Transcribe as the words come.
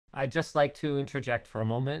I'd just like to interject for a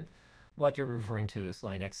moment. What you're referring to as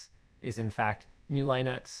Linux is in fact New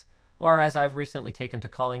Linux, or as I've recently taken to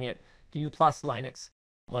calling it, GNU plus Linux.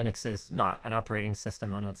 Linux is not an operating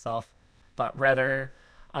system on itself, but rather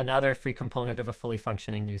another free component of a fully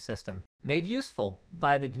functioning GNU system, made useful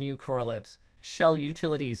by the GNU correlatives, shell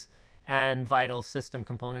utilities, and vital system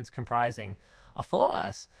components comprising a full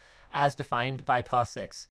OS, as defined by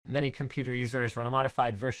POSIX. Many computer users run a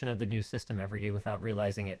modified version of the GNU system every day without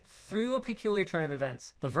realizing it through a peculiar turn of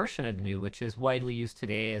events. The version of GNU, which is widely used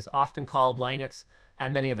today, is often called Linux,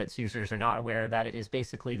 and many of its users are not aware that it is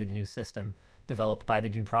basically the GNU system developed by the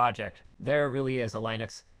GNU project. There really is a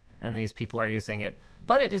Linux, and these people are using it,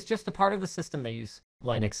 but it is just a part of the system they use.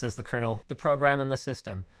 Linux is the kernel, the program in the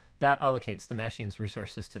system that allocates the machine's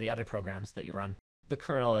resources to the other programs that you run. The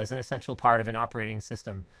kernel is an essential part of an operating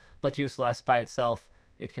system, but useless by itself.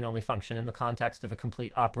 It can only function in the context of a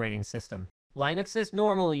complete operating system. Linux is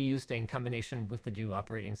normally used in combination with the GNU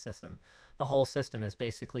operating system. The whole system is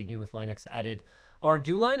basically GNU with Linux added, or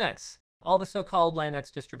GNU Linux. All the so-called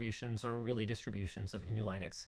Linux distributions are really distributions of GNU Linux.